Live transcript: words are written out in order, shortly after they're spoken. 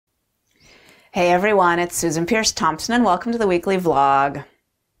Hey everyone, it's Susan Pierce Thompson and welcome to the weekly vlog.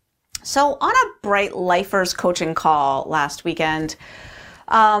 So on a Bright Lifers coaching call last weekend,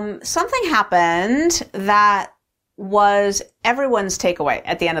 something happened that was everyone's takeaway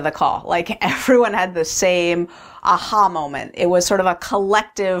at the end of the call. Like everyone had the same aha moment. It was sort of a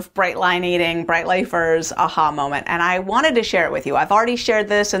collective Bright Line Eating, Bright Lifers aha moment. And I wanted to share it with you. I've already shared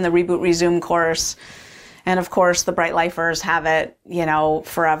this in the Reboot Resume course. And of course, the Bright Lifers have it,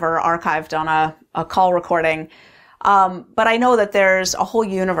 forever archived on a call recording. But I know that there's a whole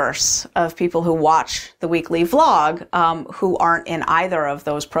universe of people who watch the weekly vlog who aren't in either of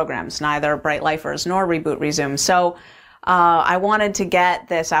those programs, neither Bright Lifers nor Reboot Resume. So I wanted to get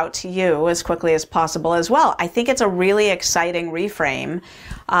this out to you as quickly as possible as well. I think it's a really exciting reframe.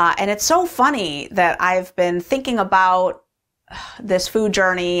 And it's so funny that I've been thinking about this food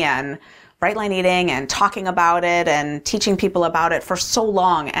journey and Bright Line Eating and talking about it and teaching people about it for so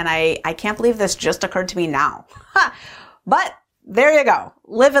long. And I can't believe this just occurred to me now. But there you go.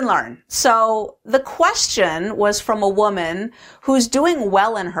 Live and learn. So the question was from a woman who's doing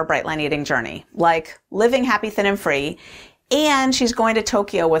well in her Bright Line Eating journey, like living happy, thin, and free. And she's going to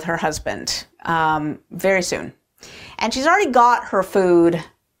Tokyo with her husband very soon. And she's already got her food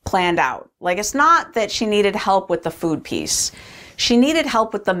planned out. Like it's not that she needed help with the food piece. She needed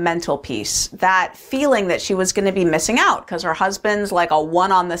help with the mental piece, that feeling that she was going to be missing out because her husband's like a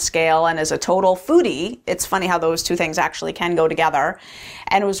 1 on the scale and is a total foodie. It's funny how those two things actually can go together,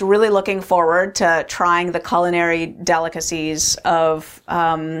 and was really looking forward to trying the culinary delicacies of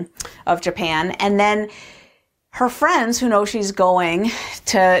Japan. And then her friends who know she's going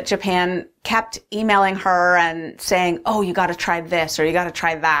to Japan kept emailing her and saying, oh, you got to try this or you got to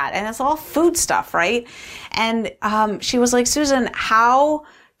try that. And it's all food stuff, right? And she was like, Susan, how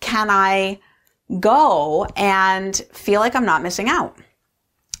can I go and feel like I'm not missing out?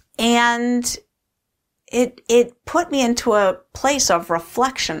 And it put me into a place of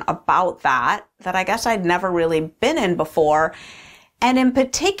reflection about that I guess I'd never really been in before. And in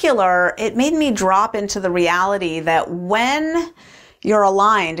particular, it made me drop into the reality that when you're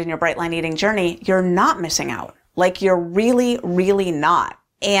aligned in your Bright Line Eating journey, you're not missing out. Like you're really, really not.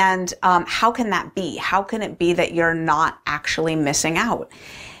 And how can that be? How can it be that you're not actually missing out?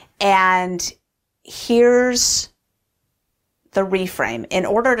 And here's the reframe. In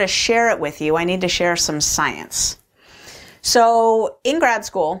order to share it with you, I need to share some science. So in grad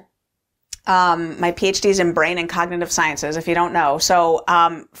school, my PhD is in brain and cognitive sciences, if you don't know. So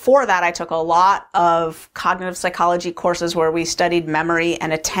for that, I took a lot of cognitive psychology courses where we studied memory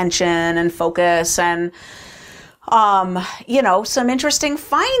and attention and focus and, some interesting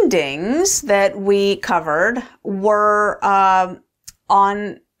findings that we covered were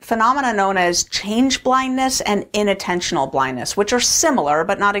on phenomena known as change blindness and inattentional blindness, which are similar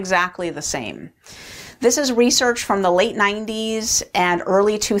but not exactly the same. This is research from the late 90s and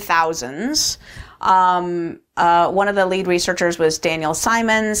early 2000s. One of the lead researchers was Daniel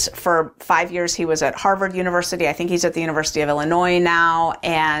Simons. For 5 years, he was at Harvard University. I think he's at the University of Illinois now.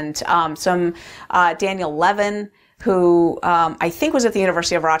 And Daniel Levin, who I think was at the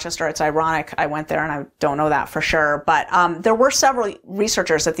University of Rochester. It's ironic. I went there and I don't know that for sure. But there were several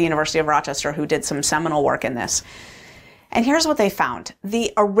researchers at the University of Rochester who did some seminal work in this. And here's what they found.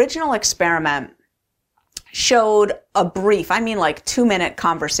 The original experiment showed a brief, 2-minute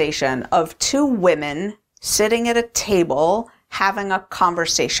conversation of two women sitting at a table having a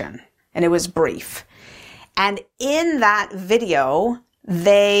conversation. And it was brief. And in that video,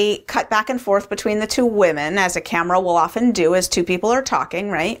 they cut back and forth between the two women, as a camera will often do as two people are talking,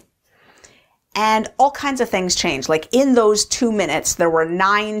 right? And all kinds of things changed. Like in those 2 minutes, there were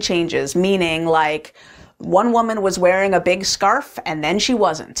 9 changes, meaning like one woman was wearing a big scarf and then she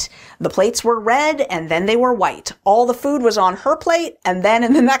wasn't. The plates were red and then they were white. All the food was on her plate and then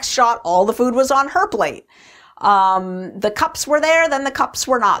in the next shot, all the food was on her plate. The cups were there, then the cups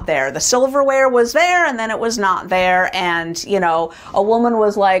were not there. The silverware was there and then it was not there. And, a woman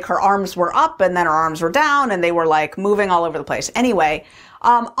was like, her arms were up and then her arms were down and they were like moving all over the place. Anyway,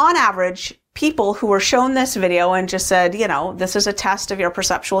 on average, people who were shown this video and just said, this is a test of your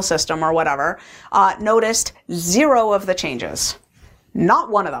perceptual system or whatever, noticed 0 of the changes.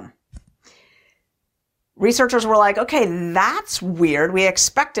 Not one of them. Researchers were like, okay, that's weird. We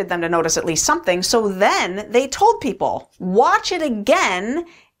expected them to notice at least something. So then they told people, watch it again.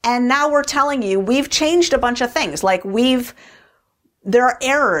 And now we're telling you, we've changed a bunch of things. Like there are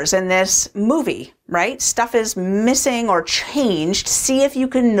errors in this movie, right? Stuff is missing or changed. See if you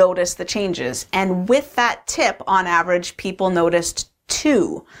can notice the changes. And with that tip, on average, people noticed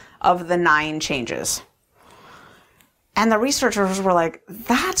 2 of the 9 changes. And the researchers were like,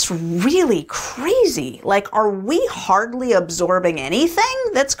 that's really crazy. Like, are we hardly absorbing anything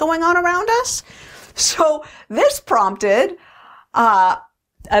that's going on around us? So this prompted an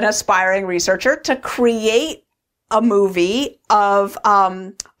aspiring researcher to create a movie of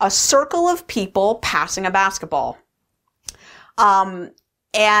a circle of people passing a basketball.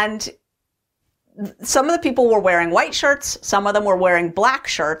 And some of the people were wearing white shirts, some of them were wearing black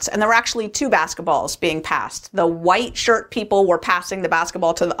shirts, and there were actually two basketballs being passed. The white shirt people were passing the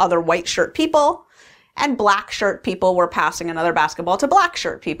basketball to the other white shirt people, and black shirt people were passing another basketball to black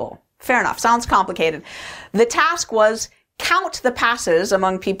shirt people. Fair enough. Sounds complicated. The task was count the passes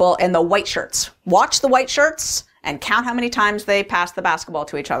among people in the white shirts. Watch the white shirts and count how many times they pass the basketball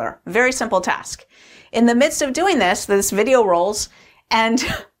to each other. Very simple task. In the midst of doing this video rolls, and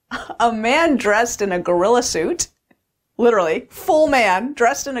a man dressed in a gorilla suit, literally, full man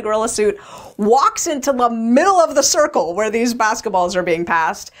dressed in a gorilla suit, walks into the middle of the circle where these basketballs are being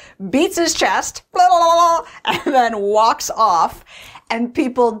passed, beats his chest, blah, blah, blah, and then walks off, and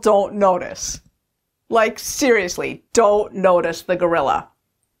people don't notice. Like, seriously, don't notice the gorilla.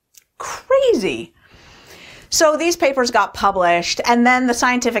 Crazy. So these papers got published, and then the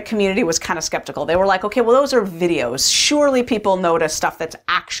scientific community was kind of skeptical. They were like, okay, well, those are videos. Surely people notice stuff that's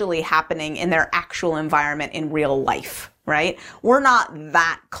actually happening in their actual environment in real life, right? We're not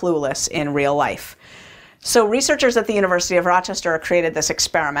that clueless in real life. So researchers at the University of Rochester created this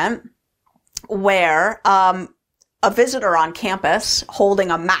experiment where a visitor on campus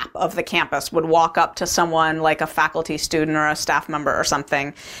holding a map of the campus would walk up to someone like a faculty student or a staff member or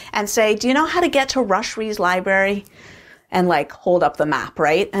something and say, do you know how to get to Rush Rhees Library? And like hold up the map,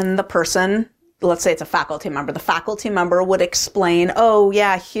 right? And the person, let's say it's a faculty member, the faculty member would explain, oh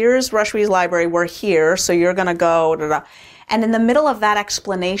yeah, here's Rush Rhees Library, we're here, so you're gonna go, da, da. And in the middle of that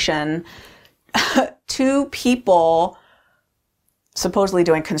explanation, two people supposedly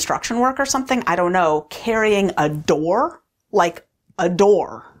doing construction work or something, I don't know, carrying a door, like a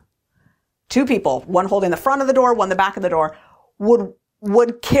door. Two people, one holding the front of the door, one the back of the door,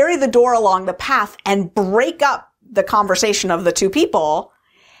 would carry the door along the path and break up the conversation of the two people.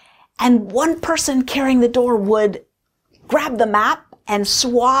 And one person carrying the door would grab the map and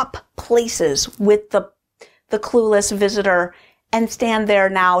swap places with the clueless visitor and stand there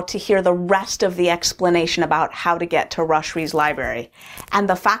now to hear the rest of the explanation about how to get to Rush Rhees Library. And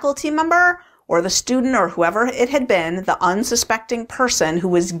the faculty member or the student or whoever it had been, the unsuspecting person who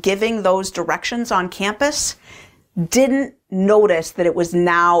was giving those directions on campus, didn't notice that it was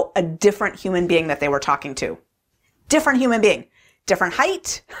now a different human being that they were talking to. Different human being. Different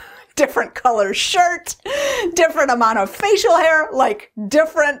height, different color shirt, different amount of facial hair, like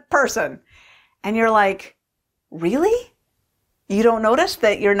different person. And you're like, really? You don't notice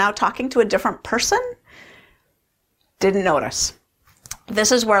that you're now talking to a different person? Didn't notice.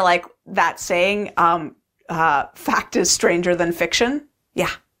 This is where like that saying, fact is stranger than fiction.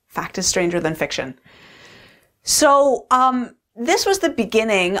 Yeah, fact is stranger than fiction. So this was the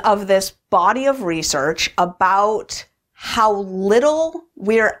beginning of this body of research about how little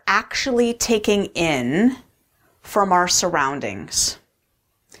we're actually taking in from our surroundings.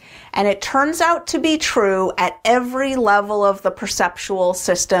 And it turns out to be true at every level of the perceptual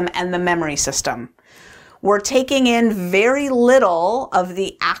system and the memory system. We're taking in very little of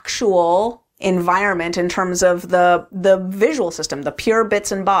the actual environment in terms of the visual system, the pure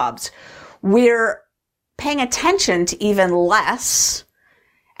bits and bobs. We're paying attention to even less,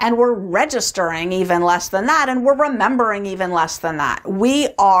 and we're registering even less than that, and we're remembering even less than that. We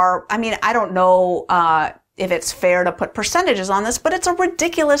are, I mean, I don't know if it's fair to put percentages on this, but it's a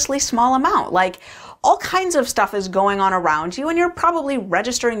ridiculously small amount. Like all kinds of stuff is going on around you and you're probably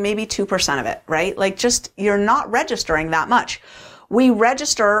registering maybe 2% of it, right? Like just, you're not registering that much. We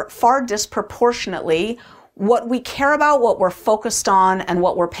register far disproportionately what we care about, what we're focused on, and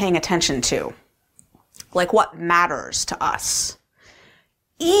what we're paying attention to. Like what matters to us.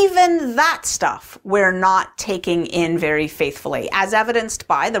 Even that stuff we're not taking in very faithfully, as evidenced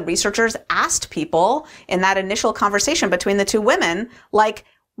by the researchers asked people in that initial conversation between the two women, like,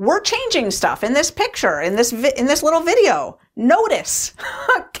 we're changing stuff in this picture, in this little video. Notice,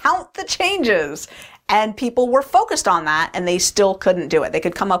 count the changes. And people were focused on that and they still couldn't do it. They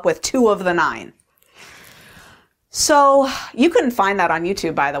could come up with 2 of the 9. So you couldn't find that on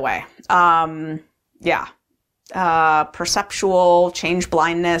YouTube, by the way. Yeah. Perceptual change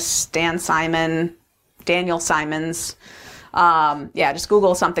blindness, Daniel Simons. Yeah, just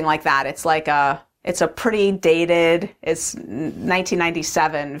Google something like that. It's like it's a pretty dated, it's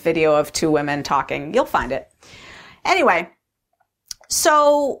 1997 video of 2 women talking. You'll find it. Anyway,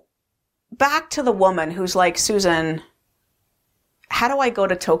 so back to the woman who's like, Susan, how do I go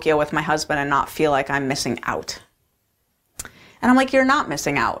to Tokyo with my husband and not feel like I'm missing out? And I'm like, you're not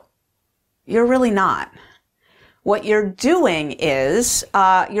missing out. You're really not. What you're doing is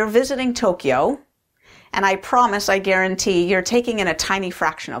you're visiting Tokyo, and I promise, I guarantee, you're taking in a tiny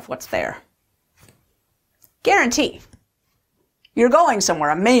fraction of what's there. Guarantee. You're going somewhere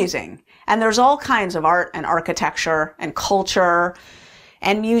amazing. And there's all kinds of art and architecture and culture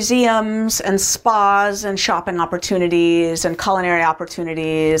and museums and spas and shopping opportunities and culinary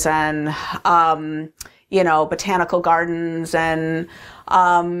opportunities and, botanical gardens and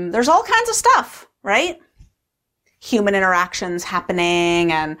there's all kinds of stuff, right? Human interactions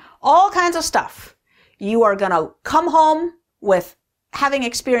happening and all kinds of stuff. You are going to come home with having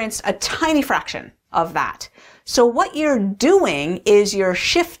experienced a tiny fraction of that. So what you're doing is you're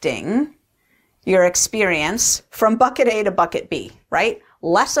shifting your experience from bucket A to bucket B, right?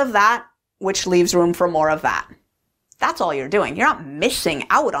 Less of that, which leaves room for more of that. That's all you're doing. You're not missing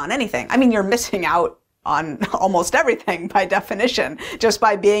out on anything. I mean, you're missing out on almost everything by definition, just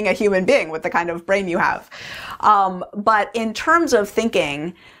by being a human being with the kind of brain you have. But in terms of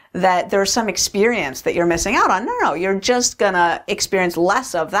thinking that there's some experience that you're missing out on, no, you're just gonna experience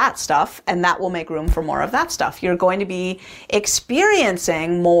less of that stuff, and that will make room for more of that stuff. You're going to be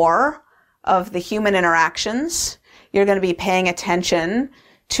experiencing more of the human interactions. You're going to be paying attention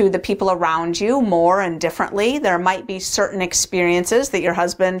to the people around you more and differently. There might be certain experiences that your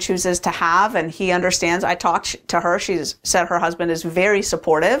husband chooses to have, and he understands. I talked to her. She's said her husband is very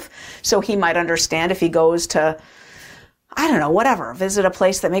supportive, so he might understand if he goes to, I don't know, whatever, visit a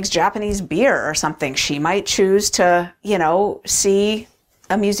place that makes Japanese beer or something. She might choose to, see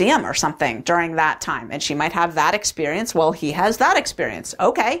a museum or something during that time, and she might have that experience. Well, he has that experience.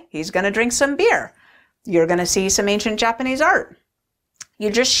 Okay, he's going to drink some beer. You're going to see some ancient Japanese art.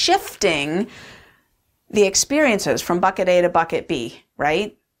 You're just shifting the experiences from bucket A to bucket B,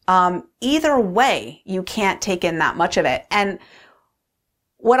 right? Either way, you can't take in that much of it. And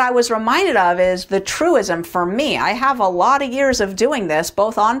what I was reminded of is the truism for me. I have a lot of years of doing this,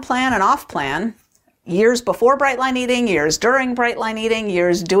 both on plan and off plan. Years before Bright Line Eating, years during Bright Line Eating,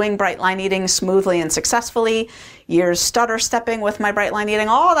 years doing Bright Line Eating smoothly and successfully, years stutter stepping with my Bright Line Eating,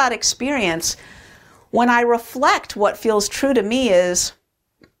 all that experience. When I reflect, what feels true to me is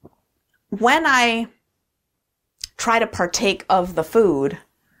when I try to partake of the food,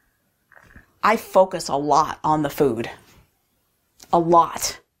 I focus a lot on the food. A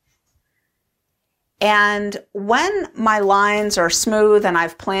lot. And when my lines are smooth and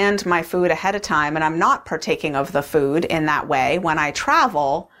I've planned my food ahead of time and I'm not partaking of the food in that way, when I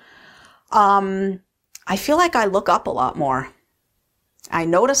travel, I feel like I look up a lot more. I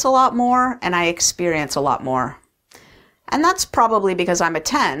notice a lot more and I experience a lot more. And that's probably because I'm a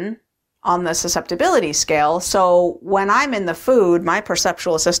 10 on the susceptibility scale. So when I'm in the food, my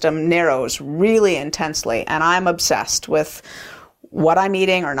perceptual system narrows really intensely, and I'm obsessed with what I'm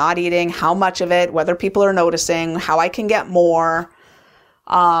eating or not eating, how much of it, whether people are noticing, how I can get more.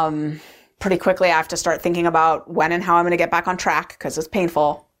 Pretty quickly, I have to start thinking about when and how I'm going to get back on track because it's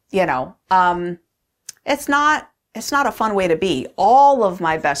painful. It's not a fun way to be. All of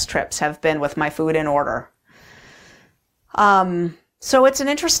my best trips have been with my food in order. So it's an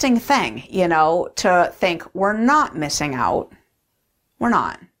interesting thing, to think we're not missing out. We're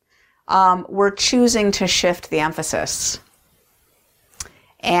not. We're choosing to shift the emphasis.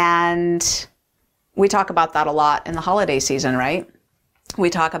 And we talk about that a lot in the holiday season, right? We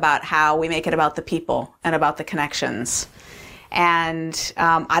talk about how we make it about the people and about the connections. And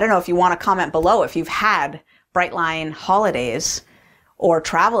I don't know if you want to comment below if you've had Bright Line holidays or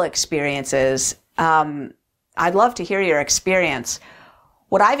travel experiences. I'd love to hear your experience.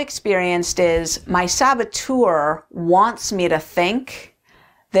 What I've experienced is my saboteur wants me to think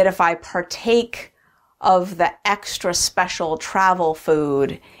that if I partake of the extra special travel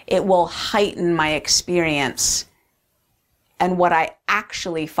food, it will heighten my experience. And what I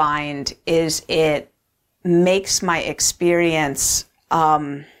actually find is it makes my experience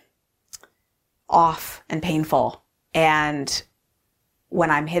off and painful. And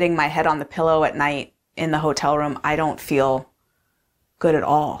when I'm hitting my head on the pillow at night in the hotel room, I don't feel good at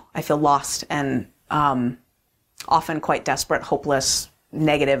all. I feel lost and often quite desperate, hopeless,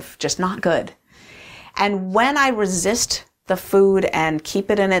 negative, just not good. And when I resist the food and keep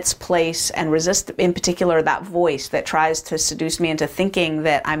it in its place and resist in particular that voice that tries to seduce me into thinking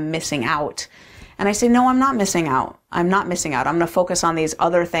that I'm missing out, and I say, no, I'm not missing out. I'm not missing out. I'm going to focus on these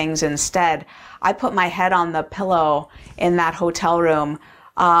other things instead. I put my head on the pillow in that hotel room,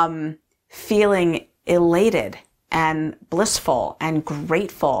 feeling elated and blissful and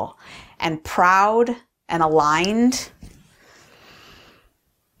grateful and proud and aligned.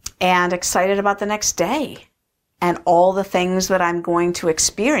 and excited about the next day and all the things that I'm going to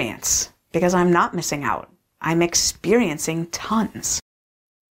experience, because I'm not missing out. I'm experiencing tons.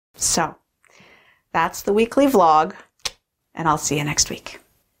 So that's the weekly vlog, and I'll see you next week.